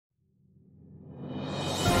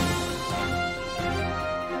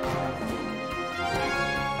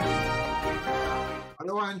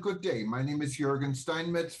and good day. My name is Jürgen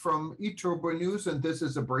Steinmetz from eTurboNews, and this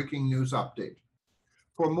is a breaking news update.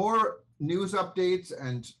 For more news updates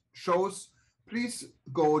and shows, please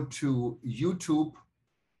go to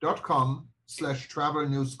youtube.com/travel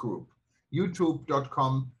news group,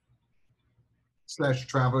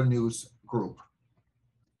 youtube.com/travel news group.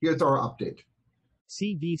 Here's our update.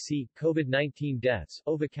 CDC, COVID-19 deaths,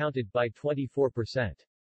 overcounted by 24%.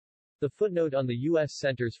 The footnote on the U.S.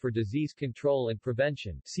 Centers for Disease Control and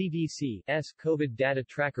Prevention (CDC's) COVID data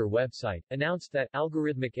tracker website announced that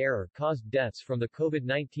algorithmic error caused deaths from the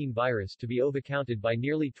COVID-19 virus to be overcounted by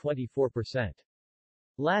nearly 24%.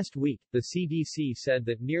 Last week, the CDC said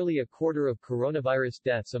that nearly a quarter of coronavirus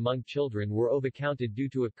deaths among children were overcounted due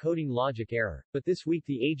to a coding logic error, but this week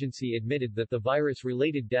the agency admitted that the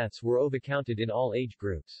virus-related deaths were overcounted in all age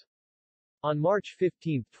groups. On March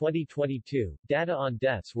 15, 2022, data on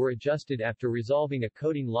deaths were adjusted after resolving a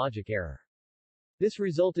coding logic error. This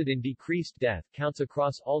resulted in decreased death counts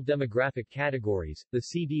across all demographic categories, the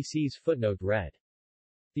CDC's footnote read.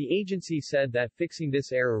 The agency said that fixing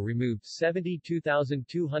this error removed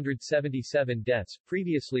 72,277 deaths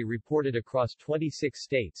previously reported across 26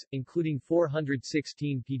 states, including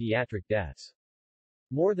 416 pediatric deaths.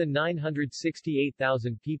 More than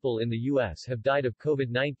 968,000 people in the U.S. have died of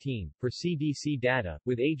COVID-19, per CDC data,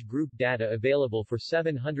 with age group data available for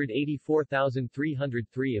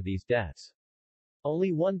 784,303 of these deaths.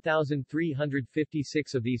 Only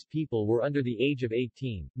 1,356 of these people were under the age of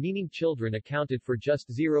 18, meaning children accounted for just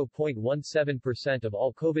 0.17% of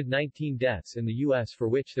all COVID-19 deaths in the U.S. for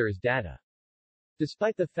which there is data.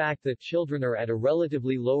 Despite the fact that children are at a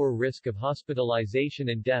relatively lower risk of hospitalization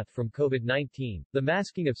and death from COVID-19, the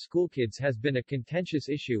masking of schoolkids has been a contentious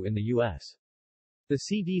issue in the U.S. The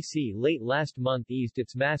CDC late last month eased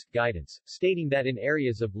its mask guidance, stating that in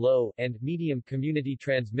areas of low and medium community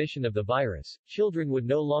transmission of the virus, children would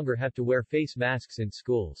no longer have to wear face masks in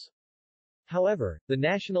schools. However, the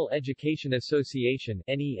National Education Association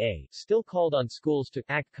 (NEA) still called on schools to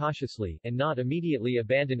act cautiously and not immediately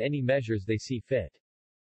abandon any measures they see fit.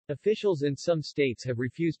 Officials in some states have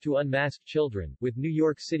refused to unmask children, with New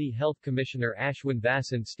York City Health Commissioner Ashwin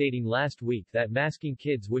Vasan stating last week that masking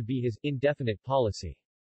kids would be his indefinite policy.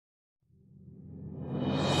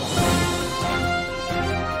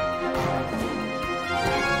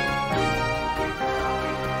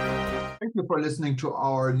 Thank you for listening to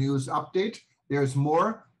our news update. There's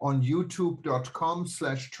more on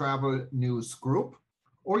youtube.com/travel news group,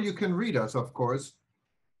 or you can read us, of course,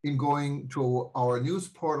 in going to our news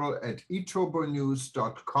portal at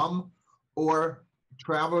eTurboNews.com or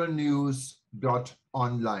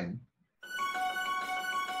travelnews.online.